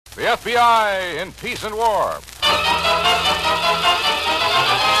The FBI in Peace and War.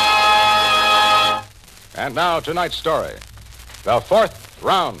 And now, tonight's story. The Fourth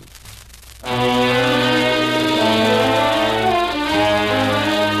Round.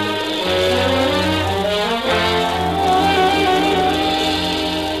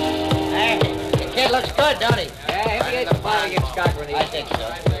 Kid looks good, don't he? Yeah, he'll be the fire against Cochran. I think so.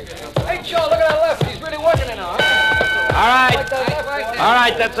 Hey, Joe, look at that left. He's really working it now, huh? All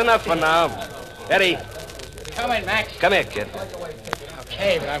right, that's enough for now. Eddie, Come in, Max. come here, kid.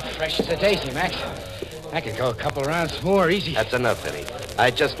 Okay, but I'm fresh as a daisy, Max. I could go a couple rounds more, easy. That's enough, Eddie. I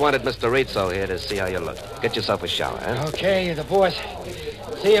just wanted Mr. Rizzo here to see how you look. Get yourself a shower, huh? Okay, you're the boss.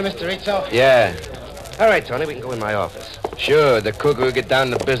 See you, Mr. Rizzo. Yeah. All right, Tony, we can go in my office. Sure, the quicker we get down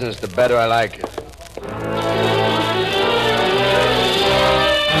to business, the better I like it.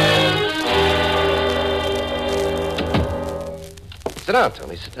 Sit down,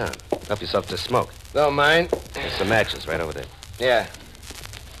 Tony, sit down. Help yourself to smoke. Don't mind. There's some matches right over there. Yeah.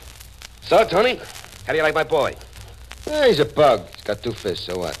 So, Tony, how do you like my boy? He's a pug. He's got 2 fists,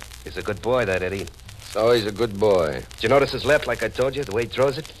 so what? He's a good boy, that Eddie. So he's a good boy. Did you notice his left like I told you, the way he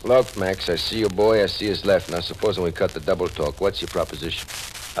throws it? Look, Max, I see your boy, I see his left. Now, supposing we cut the double talk. What's your proposition?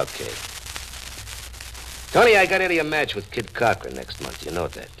 Okay. Tony, I got Eddie a match with Kid Cochran next month. You know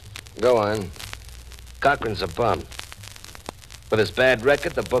that. Go on. Cochran's a bum. With his bad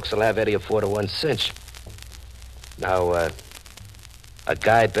record, the books will have Eddie a 4-1 cinch. Now, a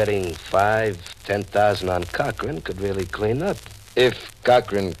guy betting 10,000 on Cochran could really clean up. If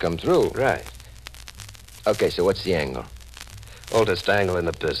Cochran come through. Right. Okay, so what's the angle? Oldest angle in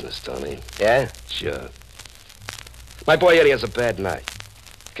the business, Tony. Yeah? Sure. My boy Eddie has a bad night.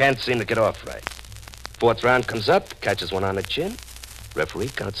 Can't seem to get off right. 4th round comes up, catches one on the chin. Referee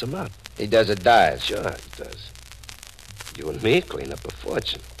counts him out. He does a dive. Sure, he does. You and me clean up a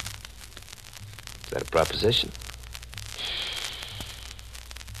fortune. Is that a proposition?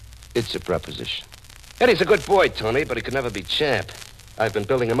 It's a proposition. Eddie's a good boy, Tony, but he could never be champ. I've been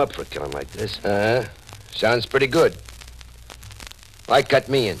building him up for a killing like this. Sounds pretty good. Why cut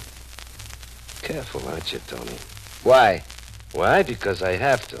me in? Careful, aren't you, Tony? Why? Why? Because I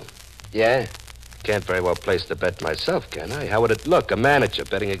have to. Yeah? Can't very well place the bet myself, can I? How would it look? A manager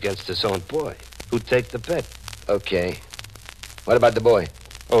betting against his own boy. Who'd take the bet? Okay. What about the boy?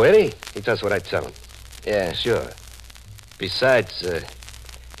 Oh, Eddie? He does what I tell him. Yeah. Sure. Besides,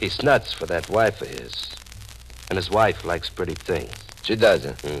 he's nuts for that wife of his. And his wife likes pretty things. She does,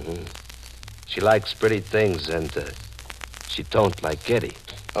 huh? Mm-hmm. She likes pretty things, and she don't like Eddie.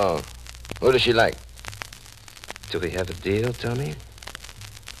 Oh. Who does she like? Do we have a deal, Tony?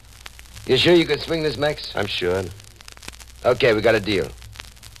 You sure you can swing this, Max? I'm sure. Okay, we got a deal.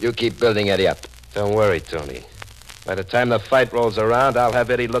 You keep building Eddie up. Don't worry, Tony. By the time the fight rolls around, I'll have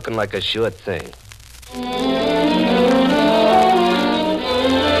Eddie looking like a sure thing.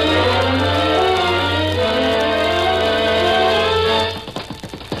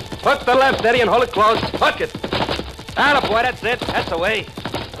 Hook the left, Eddie, and hold it close. Hook it. Atta boy, that's it. That's the way.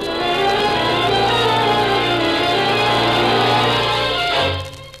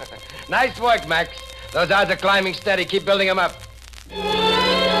 Nice work, Max. Those odds are climbing steady. Keep building them up.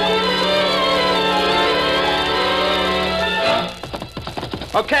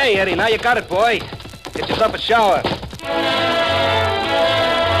 Okay, Eddie, now you got it, boy. Get yourself a shower.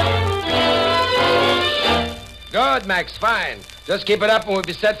 Good, Max. Fine. Just keep it up and we'll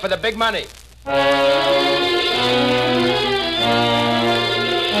be set for the big money.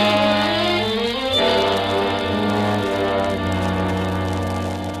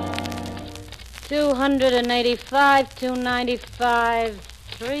 $285, $295,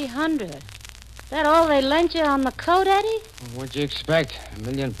 $300. That all they lent you on the coat, Eddie? What'd you expect? $1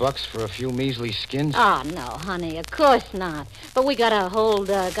 million for a few measly skins? Oh, no, honey, of course not. But we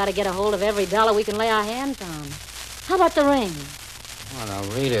gotta get a hold of every dollar we can lay our hands on. How about the ring? Oh, now,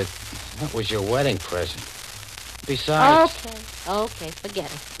 read it. That was your wedding present. Besides... Okay,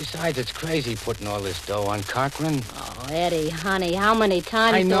 forget it. Besides, it's crazy putting all this dough on Cochran. Oh, Eddie, honey, how many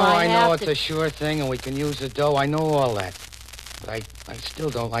times I know have it's a sure thing, and we can use the dough. I know all that. But I still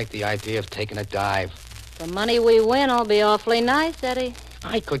don't like the idea of taking a dive. The money we win will be awfully nice, Eddie.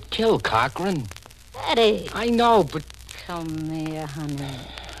 I could kill Cochran. Eddie. I know, but... Come here, honey.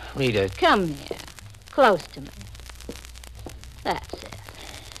 Rita. Come here. Close to me. That's it.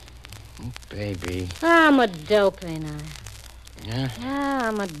 Oh, baby. I'm a dope, ain't I? Yeah? Yeah,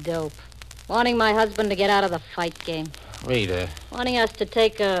 I'm a dope. Wanting my husband to get out of the fight game. Rita. Wanting us to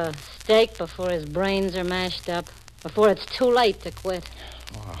take a steak before his brains are mashed up. Before it's too late to quit.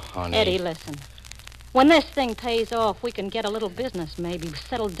 Oh, honey. Eddie, listen. When this thing pays off, we can get a little business, maybe.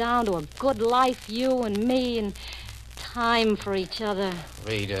 Settle down to a good life, you and me, and time for each other.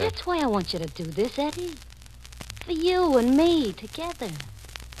 Rita. That's why I want you to do this, Eddie. For you and me together.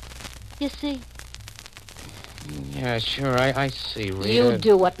 You see? Yeah, sure, I see, Rita. You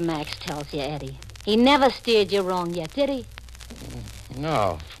do what Max tells you, Eddie. He never steered you wrong yet, did he?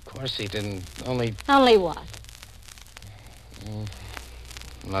 No, of course he didn't. Only what?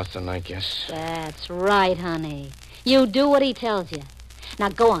 nothing, I guess. That's right, honey. You do what he tells you. Now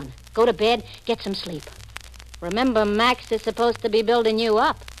go on. Go to bed. Get some sleep. Remember, Max is supposed to be building you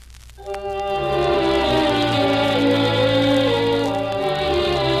up.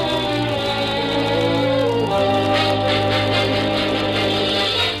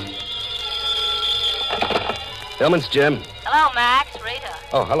 Hillman's Jim. Hello, Max. Rita.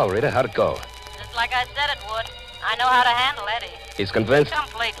 Oh, hello, Rita. How'd it go? Just like I said it would. I know how to handle Eddie. He's convinced?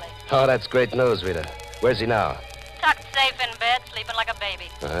 Completely. Oh, that's great news, Rita. Where's he now? Tucked safe in bed, sleeping like a baby.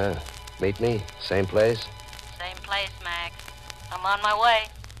 Meet me? Same place? Same place, Max. I'm on my way.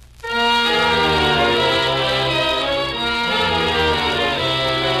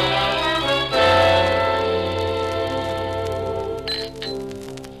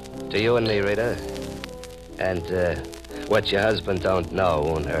 To you and me, Rita. And, what your husband don't know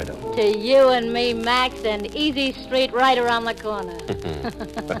won't hurt him. To you and me, Max, and Easy Street right around the corner.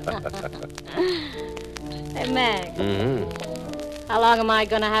 Hey, Max. Mm-hmm. How long am I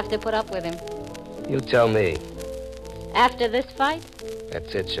going to have to put up with him? You tell me. After this fight?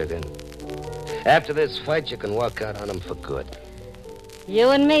 That's it, sugar. After this fight, you can walk out on him for good. You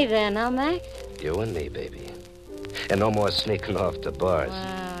and me then, huh, Max? You and me, baby. And no more sneaking off to bars.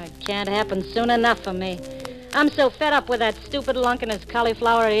 Well, it can't happen soon enough for me. I'm so fed up with that stupid lunk in his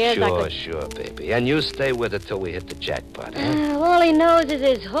cauliflower ears. Sure, baby. And you stay with it till we hit the jackpot, huh? All he knows is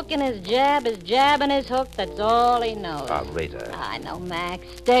his hook and his jab and his hook. That's all he knows. Oh, Rita. I know, Max.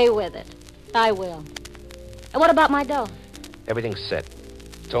 Stay with it. I will. And what about my dough? Everything's set.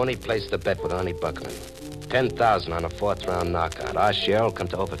 Tony placed the bet with Arnie Buckman. 10,000 on a fourth-round knockout. Our share will come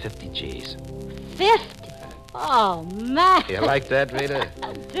to over 50 G's. 50? Oh, Max. You like that, Rita?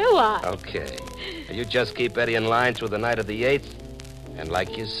 Do I? Okay. You just keep Eddie in line through the night of the 8th. And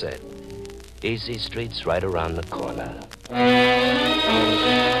like you said, Easy Street's right around the corner.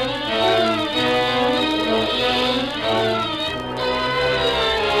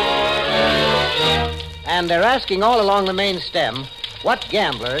 And they're asking all along the main stem, what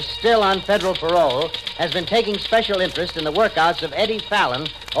gambler, still on federal parole, has been taking special interest in the workouts of Eddie Fallon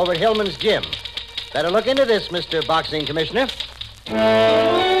over at Hillman's Gym? Better look into this, Mr. Boxing Commissioner.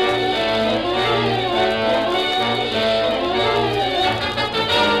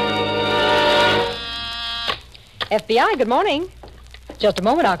 FBI, good morning. Just a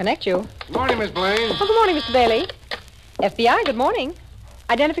moment, I'll connect you. Good morning, Miss Blaine. Oh, good morning, Mr. Bailey. FBI, good morning.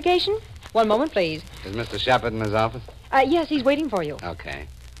 Identification? One moment, please. Is Mr. Shepard in his office? Yes, he's waiting for you. Okay.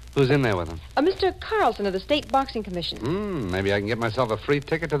 Who's in there with him? Mr. Carlson of the State Boxing Commission. Maybe I can get myself a free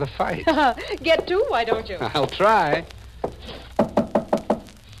ticket to the fight. Get two, why don't you? I'll try.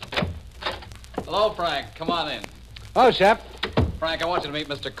 Hello, Frank. Come on in. Oh, Shep. Frank, I want you to meet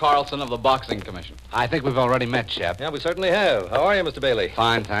Mr. Carlson of the Boxing Commission. I think we've already met, Shep. Yeah, we certainly have. How are you, Mr. Bailey?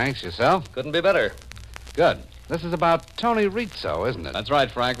 Fine, thanks. Yourself? Couldn't be better. Good. This is about Tony Rizzo, isn't it? That's right,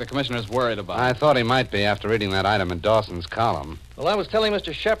 Frank. The commissioner's worried about I it. thought he might be after reading that item in Dawson's column. Well, I was telling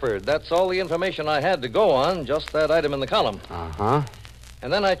Mr. Shepard that's all the information I had to go on, just that item in the column. Uh-huh.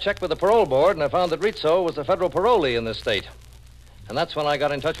 And then I checked with the parole board, and I found that Rizzo was a federal parolee in this state. And that's when I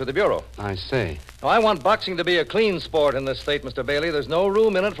got in touch with the Bureau. I see. Now, I want boxing to be a clean sport in this state, Mr. Bailey. There's no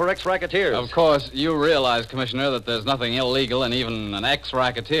room in it for ex-racketeers. Of course, you realize, Commissioner, that there's nothing illegal in even an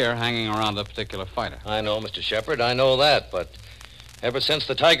ex-racketeer hanging around a particular fighter. I know, Mr. Shepard, I know that, but ever since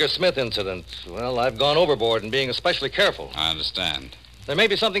the Tiger Smith incident, well, I've gone overboard in being especially careful. I understand. There may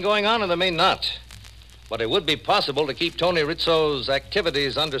be something going on, and there may not. But it would be possible to keep Tony Rizzo's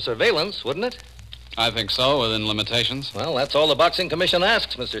activities under surveillance, wouldn't it? I think so, within limitations. Well, that's all the Boxing Commission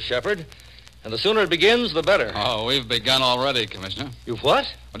asks, Mr. Shepard. And the sooner it begins, the better. Oh, we've begun already, Commissioner. You've what?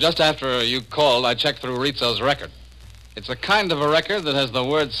 Well, just after you called, I checked through Rizzo's record. It's a kind of a record that has the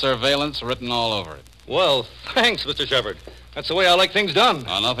word surveillance written all over it. Well, thanks, Mr. Shepard. That's the way I like things done.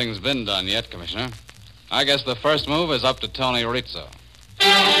 Oh, nothing's been done yet, Commissioner. I guess the first move is up to Tony Rizzo.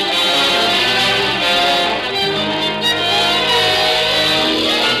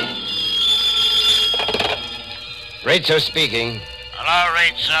 Rizzo speaking. Hello,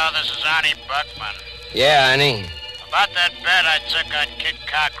 Rizzo. This is Arnie Buckman. Yeah, Arnie. About that bet I took on Kid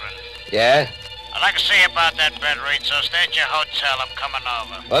Cochran. Yeah? I'd like to see about that bet, Rizzo. Stay at your hotel. I'm coming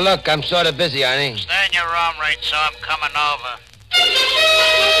over. Well, look, I'm sort of busy, Arnie. Stay in your room, Rizzo. I'm coming over.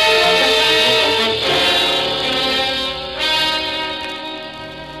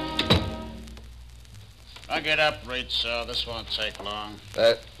 I'll get up, Rizzo. This won't take long.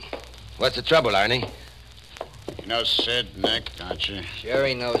 What's the trouble, Arnie? You know Sid, Nick, don't you? Sure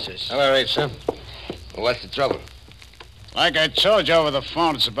he knows us. Hello, Rizzo. Well, what's the trouble? Like I told you over the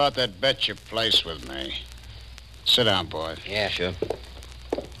phone, it's about that bet you placed with me. Sit down, boy. Yeah, sure.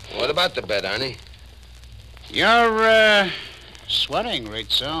 What about the bet, Arnie? You're, sweating,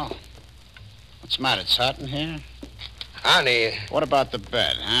 Rizzo. What's the matter? It's hot in here? Arnie... What about the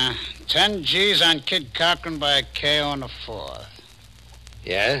bet, huh? 10 G's on Kid Cochran by a KO in the fourth.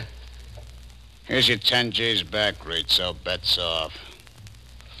 Yeah? Here's your 10 G's back, Rizzo. Bet's off.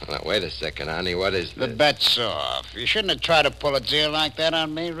 Now, wait a second, Arnie. What is The this? bet's off. You shouldn't have tried to pull a deal like that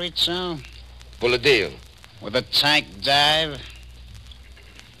on me, Rizzo. Pull a deal. With a tank dive.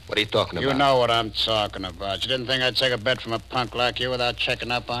 What are you talking about? You know what I'm talking about. You didn't think I'd take a bet from a punk like you without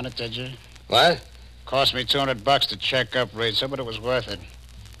checking up on it, did you? What? Cost me $200 to check up, Rizzo, but it was worth it.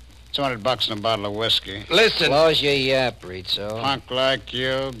 $200 and a bottle of whiskey. Listen. Close your yap, Rizzo. Punk like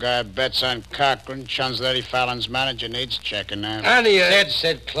you, guy bets on Cochran, chuns that Eddie Fallon's manager, needs checking out. Arnie,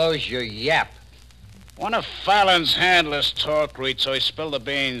 Said close your yap. One of Fallon's handlers talked, Rizzo. He spilled the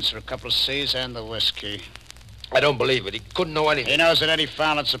beans for a couple of C's and the whiskey. I don't believe it. He couldn't know anything. He knows that Eddie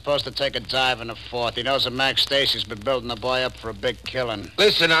Fallon's supposed to take a dive in the fourth. He knows that Max Stacy's been building the boy up for a big killing.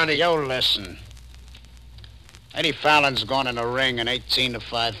 Listen, Arnie. You listen. Eddie Fallon's gone in the ring an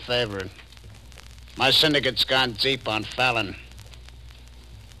 18-5 favorite. My syndicate's gone deep on Fallon. You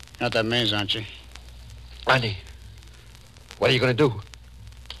know what that means, don't you? Arnie, what are you going to do?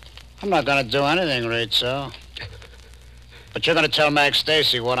 I'm not going to do anything, Rizzo. But you're going to tell Max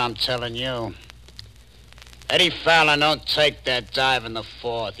Stacy what I'm telling you. Eddie Fallon don't take that dive in the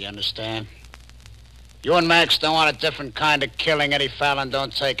fourth, you understand? You and Max don't want a different kind of killing. Eddie Fallon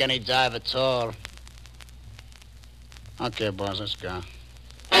don't take any dive at all. Okay, boss, let's go.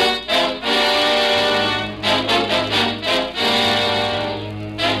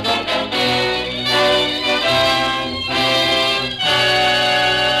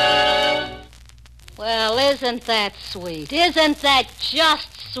 Well, isn't that sweet? Isn't that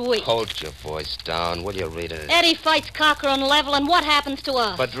just sweet? Hold your voice down, will you, Rita? Eddie fights Cochran level, and what happens to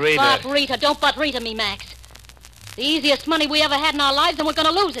us? But Rita... But Rita, don't but Rita me, Max. The easiest money we ever had in our lives, and we're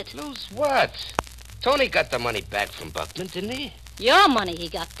going to lose it. Lose what? Tony got the money back from Buckman, didn't he? Your money he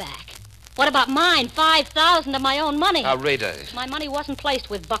got back. What about mine? 5,000 of my own money. Now, Rita... My money wasn't placed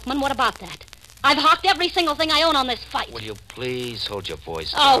with Buckman. What about that? I've hawked every single thing I own on this fight. Will you please hold your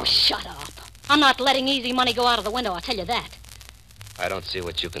voice down? Oh, shut up. I'm not letting easy money go out of the window, I'll tell you that. I don't see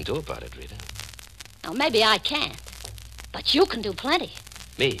what you can do about it, Rita. Now, maybe I can't. But you can do plenty.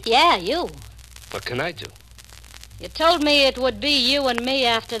 Me? Yeah, you. What can I do? You told me it would be you and me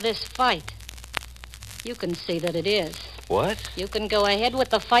after this fight. You can see that it is. What? You can go ahead with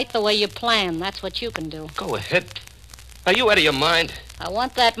the fight the way you plan. That's what you can do. Go ahead. Are you out of your mind? I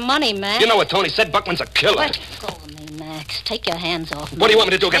want that money, Max. You know what Tony said? Buckman's a killer. Let go of me, Max. Take your hands off me. What do you want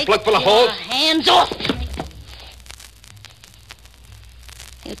me to do, get plug full of holes? Hands off me.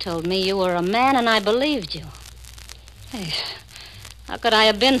 You told me you were a man, and I believed you. Hey, how could I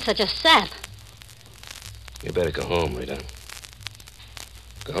have been such a sap? You better go home, Rita.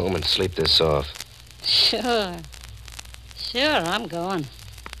 Go home and sleep this off. Sure. Sure, I'm going.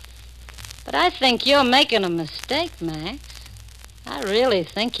 But I think you're making a mistake, Max. I really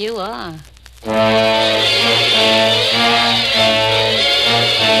think you are.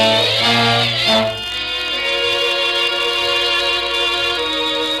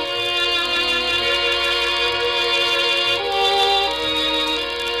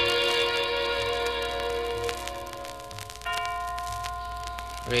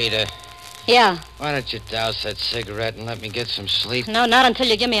 Rita, Yeah. why don't you douse that cigarette and let me get some sleep? No, not until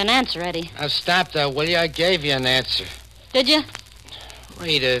you give me an answer, Eddie. Now, stop that, will you? I gave you an answer. Did you?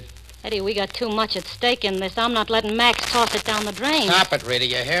 Rita, Eddie, we got too much at stake in this. I'm not letting Max toss it down the drain. stop it, Rita.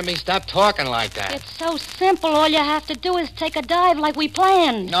 You hear me? Stop talking like that. It's so simple. All you have to do is take a dive like we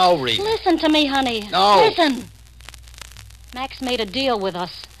planned. No, Rita. Listen to me, honey. No. Listen. Max made a deal with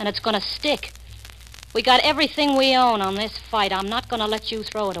us, and it's going to stick. We got everything we own on this fight. I'm not going to let you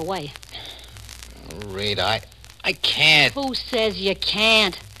throw it away. Rita, I can't. Who says you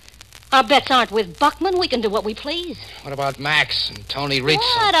can't? Our bets aren't with Buckman. We can do what we please. What about Max and Tony Rizzo?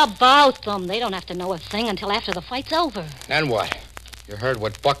 What about them? They don't have to know a thing until after the fight's over. Then what? You heard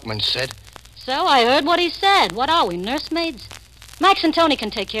what Buckman said? So I heard what he said. What are we, nursemaids? Max and Tony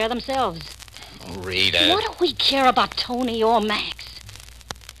can take care of themselves. Rita. What do we care about Tony or Max?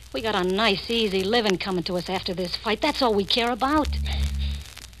 We got a nice, easy living coming to us after this fight. That's all we care about.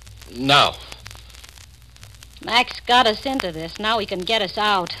 No. Max got us into this. Now he can get us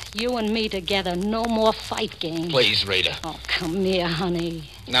out. You and me together. No more fight games. Please, Rita. Oh, come here, honey.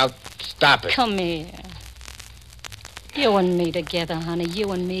 Now, stop it. Come here. You and me together, honey.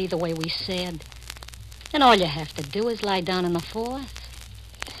 You and me the way we said. And all you have to do is lie down in the fourth.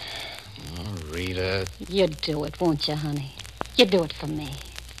 Oh, Rita. You do it, won't you, honey? You do it for me.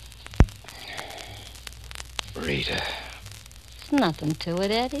 Rita. It's nothing to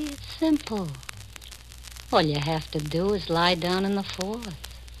it, Eddie. It's simple. All you have to do is lie down in the fourth.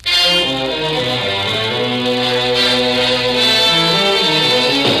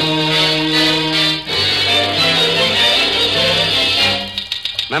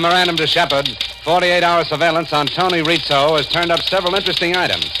 Memorandum to Shepard. 48-hour surveillance on Tony Rizzo has turned up several interesting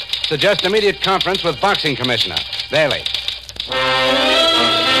items. Suggest immediate conference with Boxing Commissioner Bailey.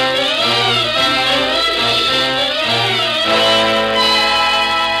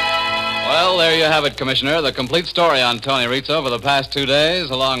 Well, there you have it, Commissioner. The complete story on Tony Rizzo for the past 2 days,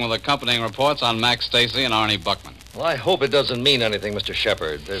 along with accompanying reports on Max Stacy and Arnie Buckman. Well, I hope it doesn't mean anything, Mr.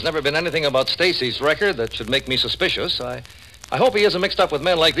 Shepard. There's never been anything about Stacy's record that should make me suspicious. I hope he isn't mixed up with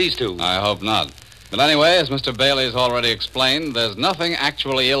men like these two. I hope not. But anyway, as Mr. Bailey has already explained, there's nothing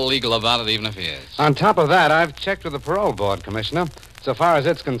actually illegal about it, even if he is. On top of that, I've checked with the parole board, Commissioner. So far as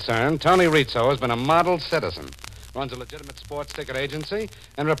it's concerned, Tony Rizzo has been a model citizen. Runs a legitimate sports ticket agency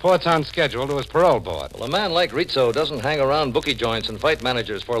and reports on schedule to his parole board. Well, a man like Rizzo doesn't hang around bookie joints and fight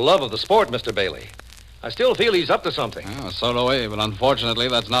managers for love of the sport, Mr. Bailey. I still feel he's up to something. Oh, so do we, but unfortunately,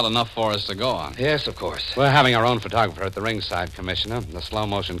 that's not enough for us to go on. Yes, of course. We're having our own photographer at the ringside, Commissioner. The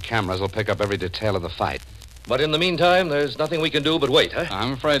slow-motion cameras will pick up every detail of the fight. But in the meantime, there's nothing we can do but wait, huh?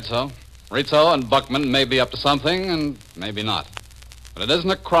 I'm afraid so. Rizzo and Buckman may be up to something, and maybe not. But it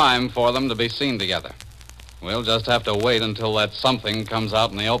isn't a crime for them to be seen together. We'll just have to wait until that something comes out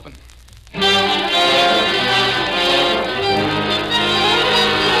in the open.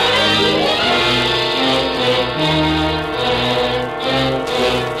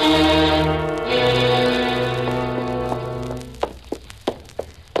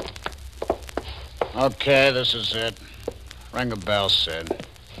 Okay, this is it. Ring a bell, Sid.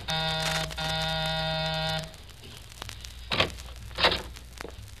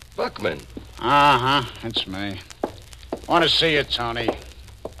 Buckman. Uh-huh, it's me. Want to see you, Tony.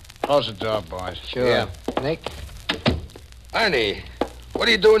 Close the door, boys. Sure. Yeah. Nick? Arnie, what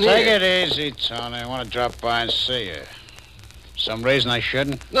are you doing Take here? it easy, Tony. I want to drop by and see you. Some reason I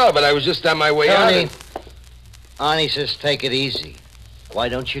shouldn't? No, but I was just on my way Tony, out. Arnie says take it easy. Why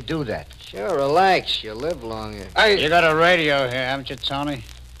don't you do that? Sure, relax. You'll live longer. You got a radio here, haven't you, Tony?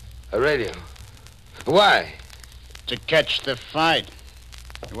 A radio? Why? To catch the fight.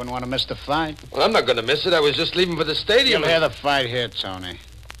 You wouldn't want to miss the fight? Well, I'm not going to miss it. I was just leaving for the stadium. You'll hear the fight here, Tony.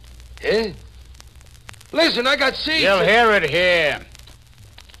 Eh? Listen, I got seats. You'll hear it here.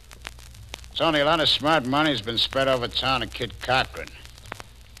 Tony, a lot of smart money's been spread over town to Kid Cochran.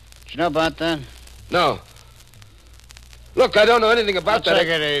 Did you know about that? No. Look, I don't know anything about that. Take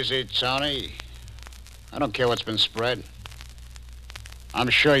it easy, Tony. I don't care what's been spread. I'm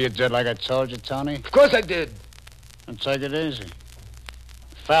sure you did like I told you, Tony. Of course I did. And take it easy.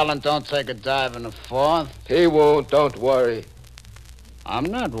 Fallon don't take a dive in the fourth. He won't. Don't worry. I'm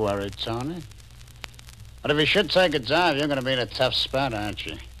not worried, Tony. But if he should take a dive, you're going to be in a tough spot, aren't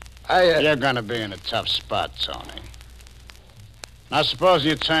you? You're going to be in a tough spot, Tony. Now, suppose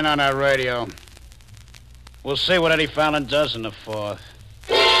you turn on that radio. We'll see what Eddie Fallon does in the fourth.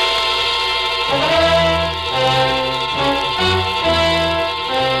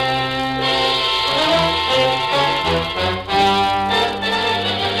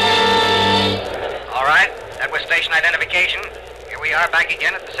 All right, that was station identification. Here we are back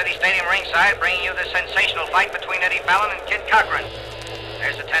again at the City Stadium ringside, bringing you the sensational fight between Eddie Fallon and Kid Cochran.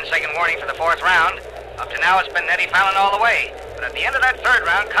 There's a 10-second warning for the fourth round. Up to now, it's been Eddie Fallon all the way. But at the end of that third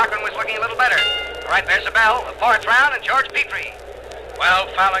round, Cochran was looking a little better. All right, there's the bell, the fourth round, and George Petrie.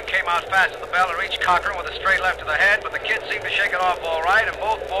 Well, Fallon came out fast at the bell and reached Cochran with a straight left to the head, but the kid seemed to shake it off all right, and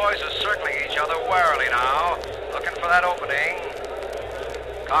both boys are circling each other warily now, looking for that opening.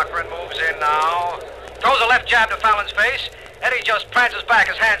 Cochran moves in now, throws a left jab to Fallon's face. Eddie just prances back,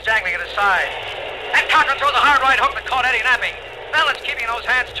 his hands dangling at his side. And Cochran throws a hard right hook that caught Eddie napping. Fallon's keeping those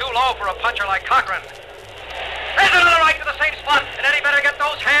hands too low for a puncher like Cochran. There's another right to the same spot, and Eddie better get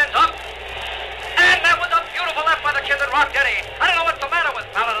those hands up. And that was a beautiful left by the kid that rocked Eddie. I don't know what's the matter with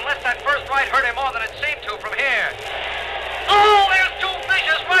Fallon unless that first right hurt him more than it seemed to from here. Oh, there's two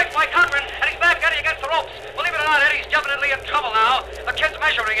vicious rights by Cochran, and he's back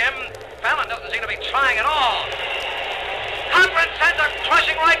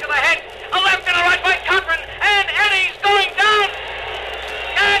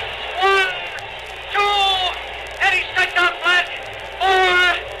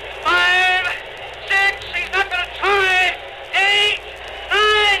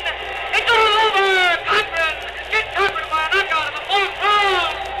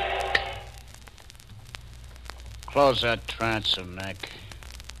Close that transom, Nick.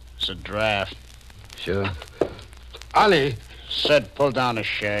 It's a draft. Sure. Ollie. Sid, pull down the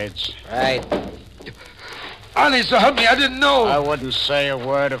shades. Right. Ollie, so help me, I didn't know. I wouldn't say a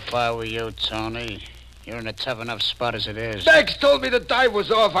word if I were you, Tony. You're in a tough enough spot as it is. Max told me the dive was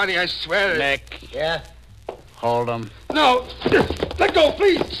off, honey, I swear it. Nick. Yeah? Hold him. No. Let go,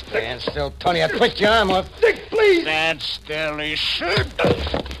 please. Stand still, Tony. I'll twist your arm off. Nick, please. Stand still, he should.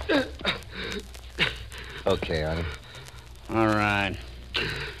 Okay, Arnie. All right.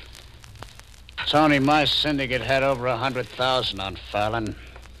 Tony, my syndicate had over 100,000 on Fallon.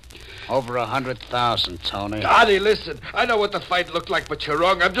 Over 100,000, Tony. Arnie, listen. I know what the fight looked like, but you're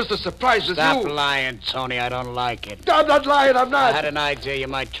wrong. I'm just as surprised as you. Stop lying, Tony. I don't like it. I'm not lying. I'm not. I had an idea you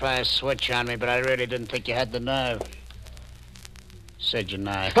might try a switch on me, but I really didn't think you had the nerve. Said your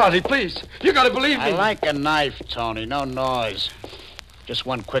knife. Arnie, please. You gotta believe me. I like a knife, Tony. No noise. Just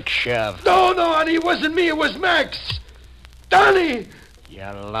one quick shove. No, Arnie. It wasn't me. It was Max. Donnie. You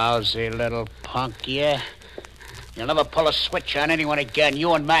lousy little punk, yeah? You'll never pull a switch on anyone again.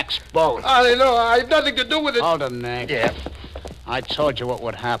 You and Max both. Arnie, no. I have nothing to do with it. Hold him, Nick. Yeah. I told you what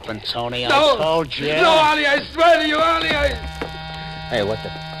would happen, Tony. No. I told you. No, Arnie. I swear to you, Arnie. Hey, what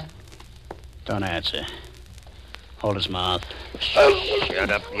the... Don't answer. Hold his mouth. Shut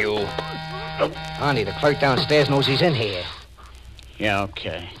up, you. Arnie, the clerk downstairs knows he's in here. Yeah,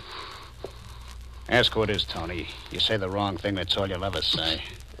 okay. Ask who it is, Tony. You say the wrong thing, that's all you'll ever say.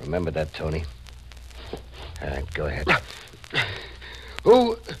 Remember that, Tony. All right, go ahead.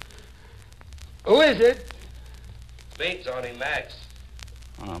 Who is it? Me, Tony. Max.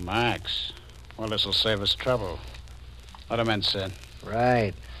 Oh, Max. Well, this'll save us trouble. Let him in, Sid.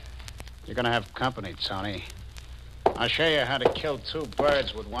 Right. You're gonna have company, Tony. I'll show you how to kill two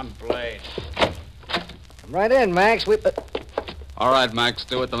birds with one blade. Come right in, Max. All right, Max,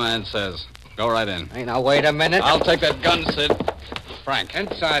 do what the man says. Go right in. Hey, now, wait a minute. I'll take that gun, Sid. Frank.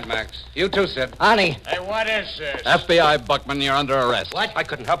 Inside, Max. You too, Sid. Arnie. Hey, what is this? FBI, Buckman, you're under arrest. What? I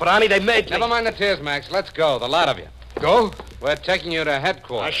couldn't help it, Arnie. They made me. Never mind the tears, Max. Let's go, the lot of you. Go? We're taking you to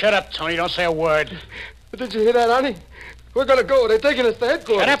headquarters. Shut up, Tony. Don't say a word. Did you hear that, Arnie? We're gonna go. They're taking us to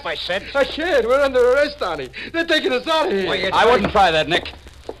headquarters. Shut up, I said. I can't. We're under arrest, Arnie. They're taking us out of here. I wouldn't try that, Nick.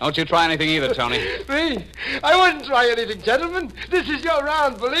 Don't you try anything either, Tony. Me? I wouldn't try anything, gentlemen. This is your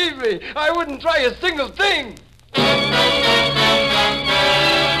round, believe me. I wouldn't try a single thing.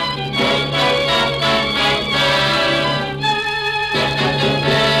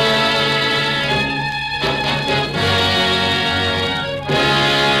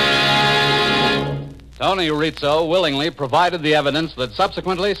 Tony Rizzo willingly provided the evidence that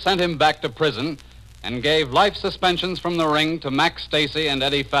subsequently sent him back to prison and gave life suspensions from the ring to Max Stacy and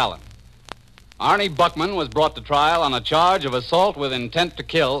Eddie Fallon. Arnie Buckman was brought to trial on a charge of assault with intent to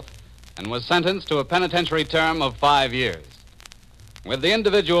kill and was sentenced to a penitentiary term of 5 years. With the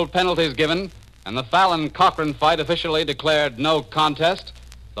individual penalties given and the Fallon-Cochran fight officially declared no contest,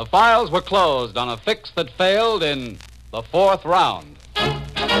 the files were closed on a fix that failed in the 4th round.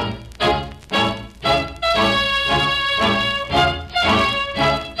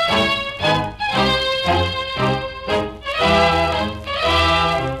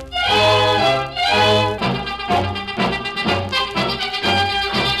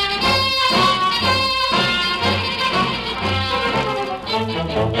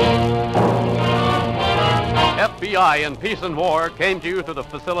 FBI in Peace and War came to you through the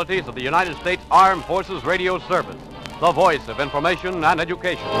facilities of the United States Armed Forces Radio Service, the voice of information and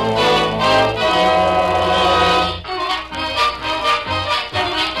education.